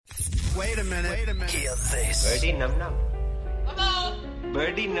Wait a minute. Hear this. Birdie num num.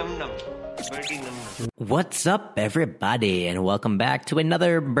 Birdie num num. Birdie num num. What's up, everybody, and welcome back to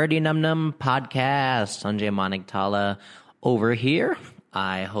another Birdie Num Num podcast. Sanjay Maniktala over here.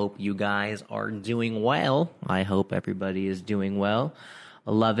 I hope you guys are doing well. I hope everybody is doing well.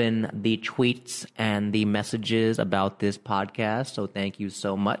 Loving the tweets and the messages about this podcast, so thank you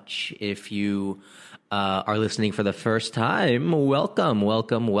so much. If you are listening for the first time,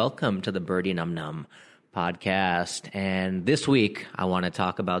 welcome to the Birdie Num Num podcast. And this week, I want to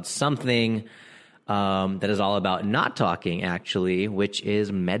talk about something that is all about not talking, actually, which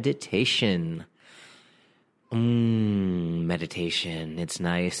is meditation. Meditation. It's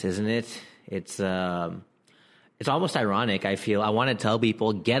nice, isn't it? It's almost ironic, I feel. I want to tell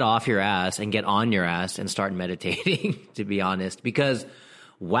people, get off your ass and get on your ass and start meditating, to be honest. Because,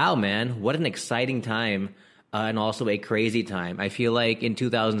 wow, man, what an exciting time and also a crazy time. I feel like in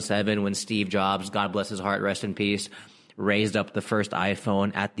 2007 when Steve Jobs, God bless his heart, rest in peace, raised up the first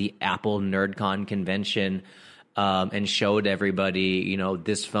iPhone at the Apple NerdCon convention and showed everybody, you know,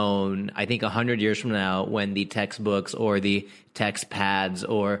 this phone. I think 100 years from now, when the textbooks or the text pads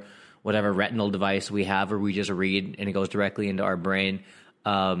or whatever retinal device we have where we just read and it goes directly into our brain,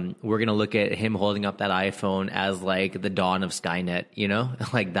 we're going to look at him holding up that iPhone as like the dawn of Skynet, you know?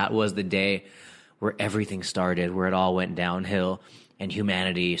 Like that was the day where everything started, where it all went downhill and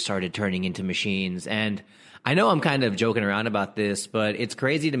humanity started turning into machines. And I know I'm kind of joking around about this, but it's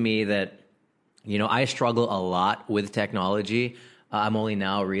crazy to me that, you know, I struggle a lot with technology. I'm only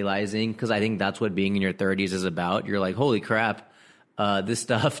now realizing, because I think that's what being in your 30s is about. You're like, holy crap, this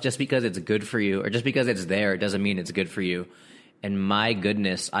stuff, just because it's good for you or just because it's there, doesn't mean it's good for you. And my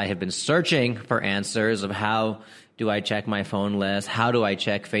goodness, I have been searching for answers of how do I check my phone less? How do I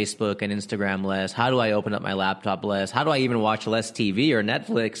check Facebook and Instagram less? How do I open up my laptop less? How do I even watch less TV or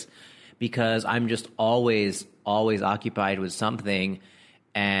Netflix? Because I'm just always occupied with something.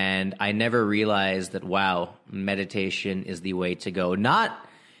 And I never realized that, wow, meditation is the way to go. And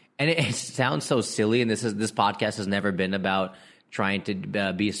it sounds so silly, and this podcast has never been about trying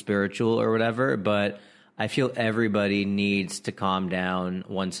to be spiritual or whatever, but I feel everybody needs to calm down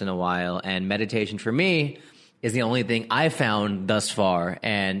once in a while. And meditation for me is the only thing I've found thus far.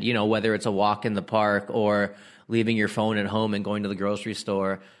 And, you know, whether it's a walk in the park or leaving your phone at home and going to the grocery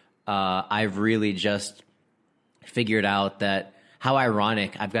store, I've really just figured out that how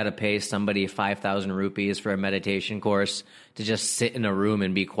ironic, I've got to pay somebody 5,000 rupees for a meditation course to just sit in a room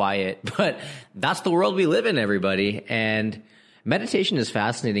and be quiet. But that's the world we live in, everybody. And meditation is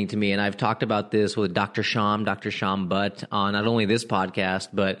fascinating to me. And I've talked about this with Dr. Shyam Butt on not only this podcast,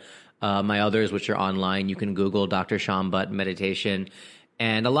 but my others, which are online. You can Google Dr. Shyam Butt meditation.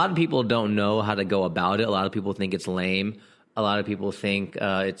 And a lot of people don't know how to go about it. A lot of people think it's lame. A lot of people think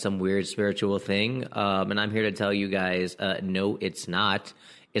it's some weird spiritual thing. And I'm here to tell you guys, no, it's not.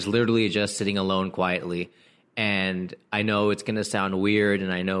 It's literally just sitting alone quietly. And I know it's going to sound weird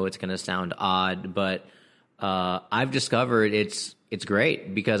and I know it's going to sound odd, but I've discovered it's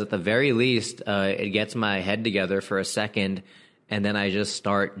great because at the very least, it gets my head together for a second and then I just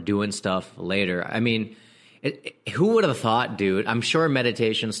start doing stuff later. I mean, who would have thought, dude? I'm sure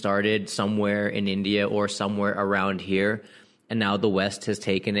meditation started somewhere in India or somewhere around here. And now the West has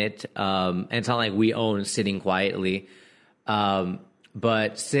taken it. And it's not like we own sitting quietly.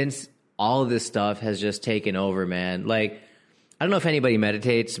 But since all of this stuff has just taken over, man, like, I don't know if anybody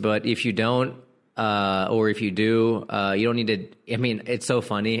meditates, but if you don't, or if you do, you don't need to, I mean, it's so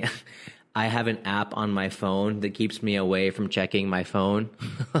funny. I have an app on my phone that keeps me away from checking my phone.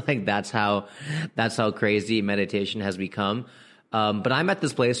 Like that's how crazy meditation has become. But I'm at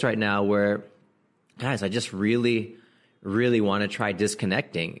this place right now where, guys, I just really want to try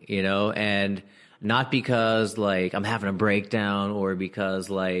disconnecting, you know, and not because like I'm having a breakdown or because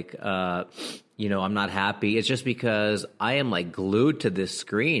like, you know, I'm not happy. It's just because I am like glued to this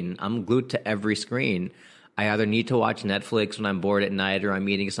screen. I'm glued to every screen. I either need to watch Netflix when I'm bored at night or I'm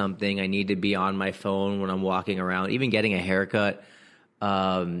eating something. I need to be on my phone when I'm walking around, even getting a haircut.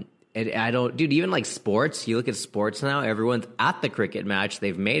 And I don't, dude, even like sports, you look at sports now, everyone's at the cricket match.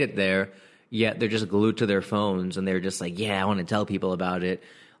 They've made it there, yet they're just glued to their phones and they're just like, yeah, I want to tell people about it.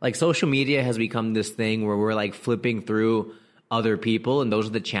 Like social media has become this thing where we're like flipping through other people, and those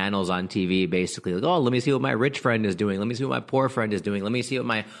are the channels on TV, basically. Like, oh, let me see what my rich friend is doing. Let me see what my poor friend is doing. Let me see what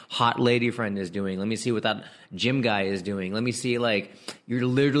my hot lady friend is doing. Let me see what that gym guy is doing. Let me see, like, you're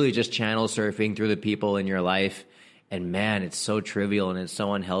literally just channel surfing through the people in your life. And man, it's so trivial and it's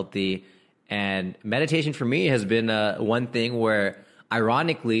so unhealthy. And meditation for me has been one thing where,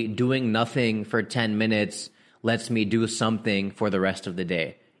 ironically, doing nothing for 10 minutes lets me do something for the rest of the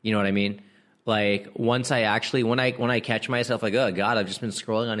day. You know what I mean? Like once I actually, when I catch myself like, oh God, I've just been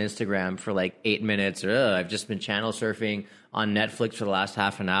scrolling on Instagram for like 8 minutes, or I've just been channel surfing on Netflix for the last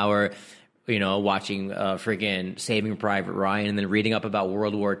half an hour, you know, watching friggin' Saving Private Ryan, and then reading up about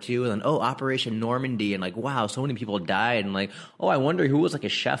World War II, and then, oh, Operation Normandy, and like, wow, so many people died, and like, oh, I wonder who was like a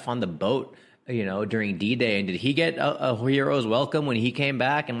chef on the boat, you know, during D-Day, and did he get a hero's welcome when he came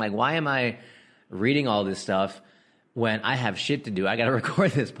back? And like, why am I reading all this stuff when I have shit to do? I got to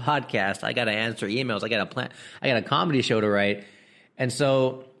record this podcast. I got to answer emails. I got a comedy show to write. And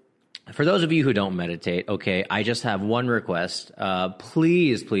so for those of you who don't meditate, okay, I just have one request.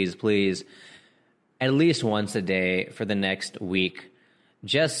 Please, please, please, at least once a day for the next week,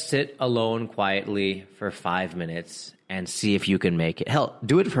 just sit alone quietly for 5 minutes and see if you can make it. Hell,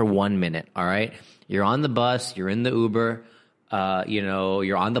 do it for 1 minute, all right? You're on the bus, you're in the Uber, you know,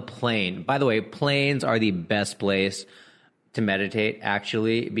 you're on the plane. By the way, planes are the best place to meditate,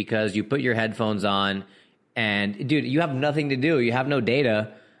 actually, because you put your headphones on and, dude, you have nothing to do. You have no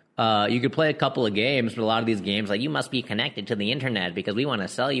data. You could play a couple of games, but a lot of these games, like, you must be connected to the internet because we want to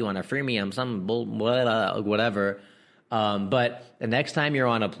sell you on a freemium, whatever. But the next time you're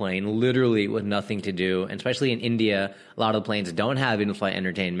on a plane, literally with nothing to do, and especially in India, a lot of the planes don't have in-flight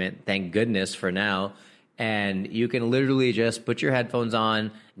entertainment, thank goodness for now. And you can literally just put your headphones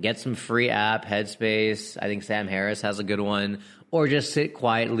on, get some free app, Headspace. I think Sam Harris has a good one. Or just sit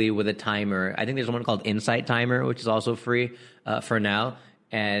quietly with a timer. I think there's one called Insight Timer, which is also free for now.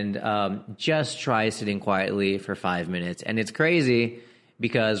 And just try sitting quietly for 5 minutes. And it's crazy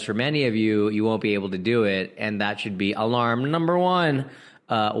because for many of you, you won't be able to do it. And that should be alarm number one.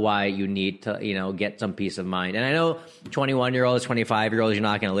 Why you need to, you know, get some peace of mind. And I know 21-year-olds, 25-year-olds, you're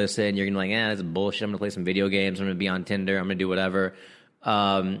not going to listen. You're going to be like, that's bullshit. I'm going to play some video games. I'm going to be on Tinder. I'm going to do whatever.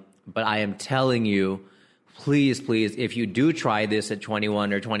 But I am telling you, please, please, if you do try this at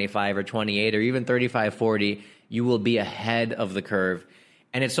 21 or 25 or 28 or even 35, 40, you will be ahead of the curve.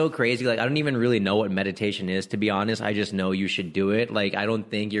 And it's so crazy. Like, I don't even really know what meditation is, to be honest. I just know you should do it. Like, I don't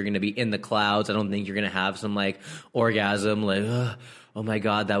think you're going to be in the clouds. I don't think you're going to have some, like, orgasm, like, oh my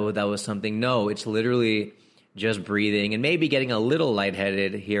God, that was something. No, it's literally just breathing and maybe getting a little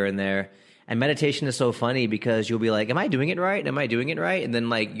lightheaded here and there. And meditation is so funny because you'll be like, am I doing it right? Am I doing it right? And then,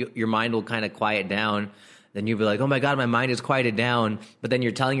 like, your mind will kind of quiet down. Then you'll be like, oh my God, my mind is quieted down. But then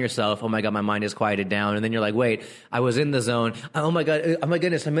you're telling yourself, oh my God, my mind is quieted down. And then you're like, wait, I was in the zone. Oh my God, oh my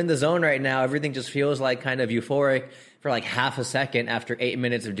goodness, I'm in the zone right now. Everything just feels like kind of euphoric for like half a second after 8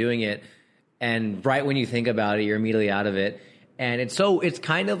 minutes of doing it. And right when you think about it, you're immediately out of it. And it's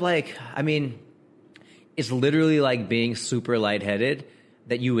kind of like, I mean, it's literally like being super lightheaded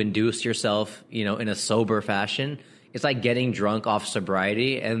that you induce yourself, you know, in a sober fashion. It's like getting drunk off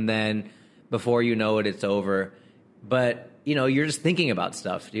sobriety, and then before you know it, it's over. But, you know, you're just thinking about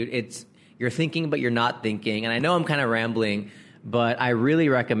stuff, dude. You're thinking, but you're not thinking. And I know I'm kind of rambling, but I really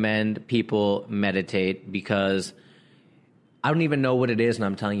recommend people meditate because I don't even know what it is, and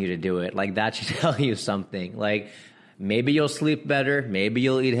I'm telling you to do it. Like, that should tell you something. Like, maybe you'll sleep better. Maybe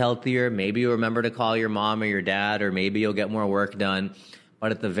you'll eat healthier. Maybe you'll remember to call your mom or your dad, or maybe you'll get more work done.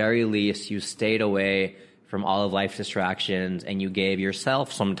 But at the very least, you stayed away from all of life's distractions and you gave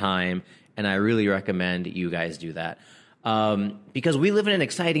yourself some time. And I really recommend you guys do that. Because we live in an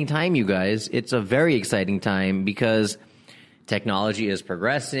exciting time, you guys. It's a very exciting time because technology is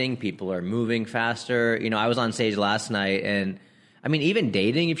progressing. People are moving faster. You know, I was on stage last night, and I mean, even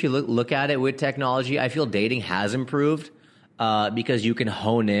dating, if you look at it with technology, I feel dating has improved because you can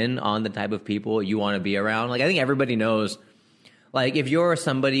hone in on the type of people you want to be around. Like, I think everybody knows, like, if you're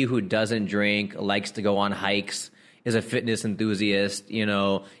somebody who doesn't drink, likes to go on hikes, is a fitness enthusiast, you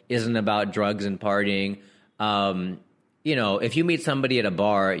know, isn't about drugs and partying, you know, if you meet somebody at a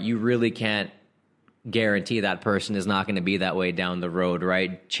bar, you really can't guarantee that person is not going to be that way down the road,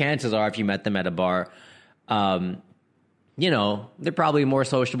 right? Chances are, if you met them at a bar, you know, they're probably a more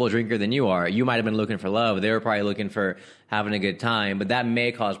sociable drinker than you are. You might have been looking for love. They were probably looking for having a good time, but that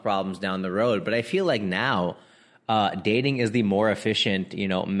may cause problems down the road. But I feel like now dating is the more efficient, you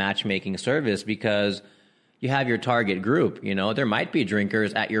know, matchmaking service because you have your target group. You know, there might be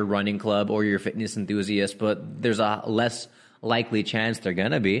drinkers at your running club or your fitness enthusiast, but there's a less likely chance they're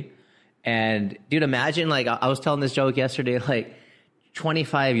going to be. And dude, imagine, like, I was telling this joke yesterday, like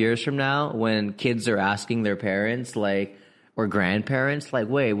 25 years from now when kids are asking their parents, like, or grandparents, like,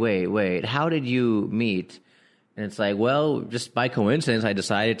 wait, how did you meet? And it's like, well, just by coincidence, I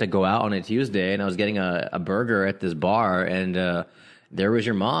decided to go out on a Tuesday and I was getting a burger at this bar, and there was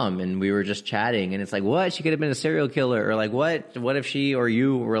your mom, and we were just chatting, and it's like, what? She could have been a serial killer, or like, what if she or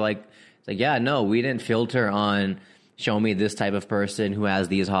you were like, it's like, yeah, no, we didn't filter on show me this type of person who has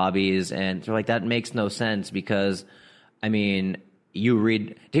these hobbies. And they're like, that makes no sense because, I mean, we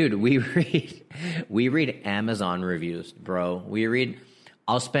read Amazon reviews, bro.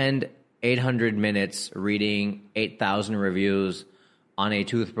 I'll spend 800 minutes reading 8,000 reviews on a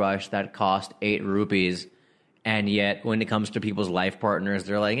toothbrush that cost 8 rupees. And yet when it comes to people's life partners,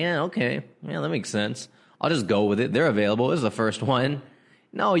 they're like, yeah, okay. Yeah, that makes sense. I'll just go with it. They're available. This is the first one.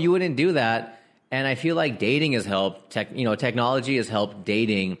 No, you wouldn't do that. And I feel like dating has helped. Technology has helped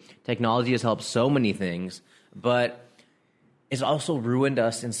dating. Technology has helped so many things, but it's also ruined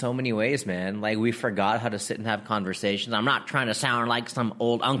us in so many ways, man. Like, we forgot how to sit and have conversations. I'm not trying to sound like some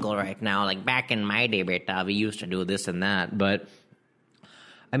old uncle right now. Like, back in my day, beta, we used to do this and that. But,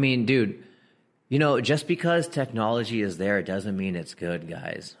 I mean, dude, just because technology is there, it doesn't mean it's good,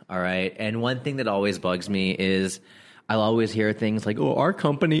 guys. All right? And one thing that always bugs me is I'll always hear things like, oh, our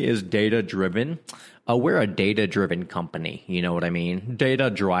company is data-driven. We're a data-driven company. You know what I mean? Data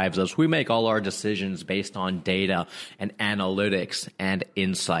drives us. We make all our decisions based on data and analytics and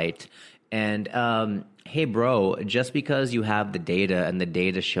insight. And, hey, bro, just because you have the data and the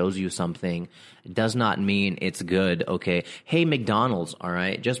data shows you something does not mean it's good, okay? Hey, McDonald's, all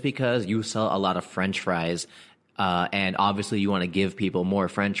right? Just because you sell a lot of French fries and obviously you want to give people more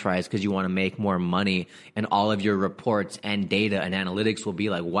French fries because you want to make more money, and all of your reports and data and analytics will be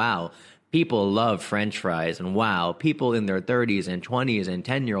like, wow, people love French fries, and wow, people in their 30s and 20s and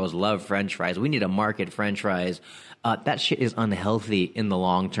 10-year-olds love French fries. We need to market French fries. That shit is unhealthy in the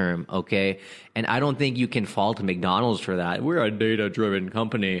long term, okay? And I don't think you can fault McDonald's for that. We're a data-driven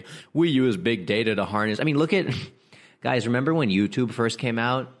company. We use big data to harness. I mean, look at, guys, remember when YouTube first came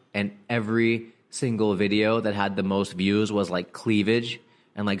out and every single video that had the most views was like cleavage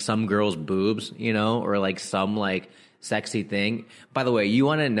and like some girl's boobs, or like some like sexy thing? By the way, you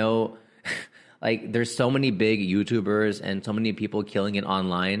want to know, like, there's so many big YouTubers and so many people killing it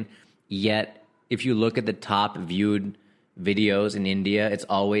online, yet if you look at the top viewed videos in India, it's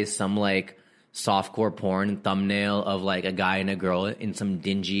always some like softcore porn thumbnail of like a guy and a girl in some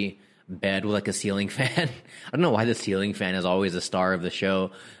dingy bed with like a ceiling fan. I don't know why the ceiling fan is always the star of the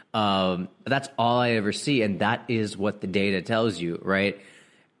show. That's all I ever see, and that is what the data tells you, right?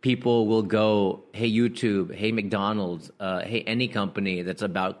 People will go, hey, YouTube, hey, McDonald's, hey, any company that's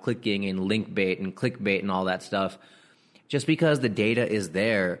about clicking and link bait and clickbait and all that stuff. Just because the data is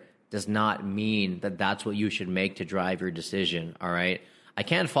there does not mean that that's what you should make to drive your decision, all right? I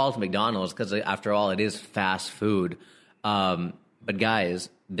can't fault McDonald's because, after all, it is fast food. But, guys,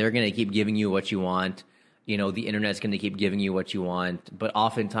 they're going to keep giving you what you want. The internet's going to keep giving you what you want. But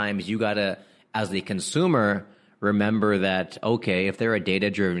oftentimes you got to, as the consumer, remember that, okay, if they're a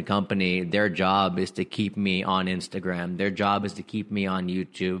data-driven company, their job is to keep me on Instagram. Their job is to keep me on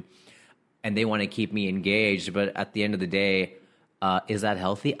YouTube. And they want to keep me engaged. But at the end of the day, is that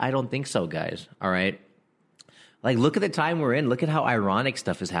healthy? I don't think so, guys. All right? Like, look at the time we're in. Look at how ironic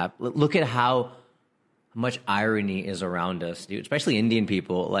stuff is happening. Look at how much irony is around us, dude. Especially Indian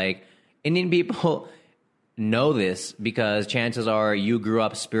people. Like, Indian people know this because chances are you grew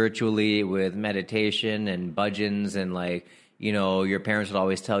up spiritually with meditation and bhajans, and like, your parents would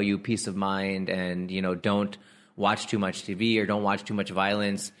always tell you peace of mind and, don't watch too much TV or don't watch too much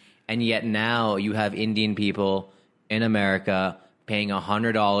violence. And yet now you have Indian people in America paying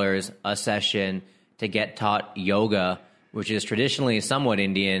 $100 a session to get taught yoga, which is traditionally somewhat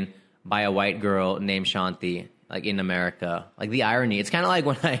Indian, by a white girl named Shanti, like, in America. Like, the irony. It's kind of like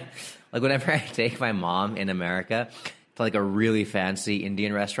whenever I take my mom in America to like a really fancy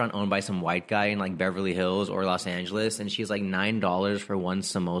Indian restaurant owned by some white guy in like Beverly Hills or Los Angeles, and she's like $9 for one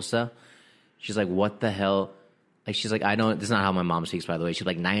samosa. She's like, what the hell? Like, she's like, this is not how my mom speaks, by the way. She's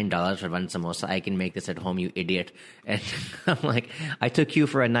like, $9 for one samosa. I can make this at home, you idiot. And I'm like, I took you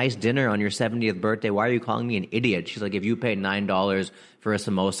for a nice dinner on your 70th birthday. Why are you calling me an idiot? She's like, if you pay $9 for a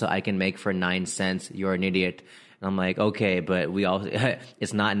samosa I can make for 9 cents, you're an idiot. And I'm like, okay, but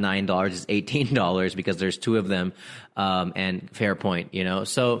it's not $9, it's $18 because there's 2 of them. And fair point,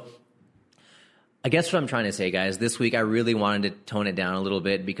 So I guess what I'm trying to say, guys, this week I really wanted to tone it down a little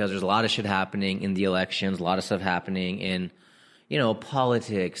bit because there's a lot of shit happening in the elections, a lot of stuff happening in,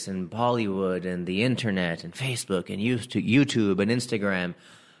 politics and Bollywood and the internet and Facebook and YouTube and Instagram.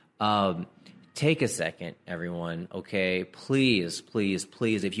 Take a second, everyone, okay? Please, please,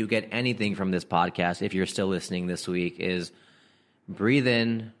 please, if you get anything from this podcast, if you're still listening this week, is breathe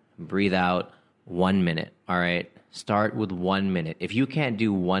in, breathe out, 1 minute, all right? Start with 1 minute. If you can't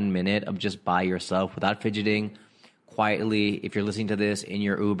do 1 minute of just by yourself without fidgeting, quietly, if you're listening to this in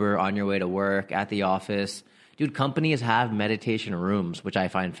your Uber, on your way to work, at the office, dude, companies have meditation rooms, which I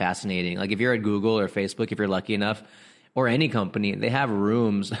find fascinating. Like, if you're at Google or Facebook, if you're lucky enough, or any company, they have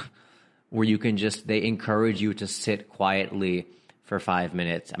rooms where you can they encourage you to sit quietly for 5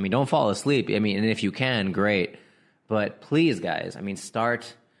 minutes. I mean, don't fall asleep. I mean, and if you can, great. But please, guys, I mean,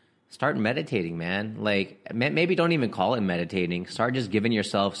 start meditating, man. Like, maybe don't even call it meditating. Start just giving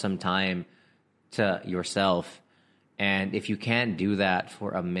yourself some time to yourself. And if you can't do that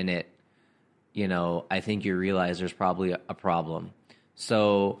for a minute, I think you realize there's probably a problem.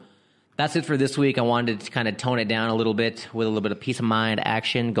 So that's it for this week. I wanted to kind of tone it down a little bit with a little bit of peace of mind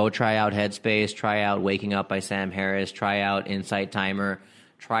action. Go try out Headspace. Try out Waking Up by Sam Harris. Try out Insight Timer.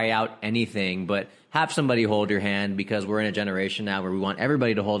 Try out anything, but have somebody hold your hand, because we're in a generation now where we want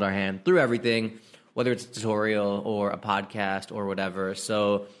everybody to hold our hand through everything, whether it's a tutorial or a podcast or whatever.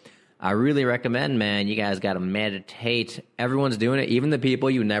 So I really recommend, man, you guys got to meditate. Everyone's doing it. Even the people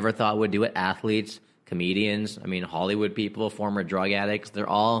you never thought would do it, athletes, comedians, Hollywood people, former drug addicts, they're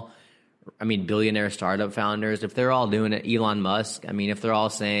all, billionaire startup founders. If they're all doing it, Elon Musk, if they're all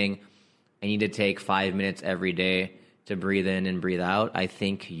saying, I need to take 5 minutes every day to breathe in and breathe out, I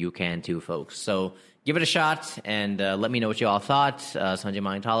think you can too, folks. So give it a shot, and let me know what you all thought. Sanjay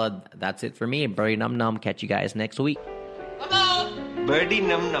Mahantala, that's it for me. Birdie Num Num. Catch you guys next week. Birdie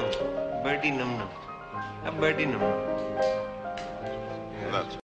Num Num. Birdie Num Num. Birdie Num Num.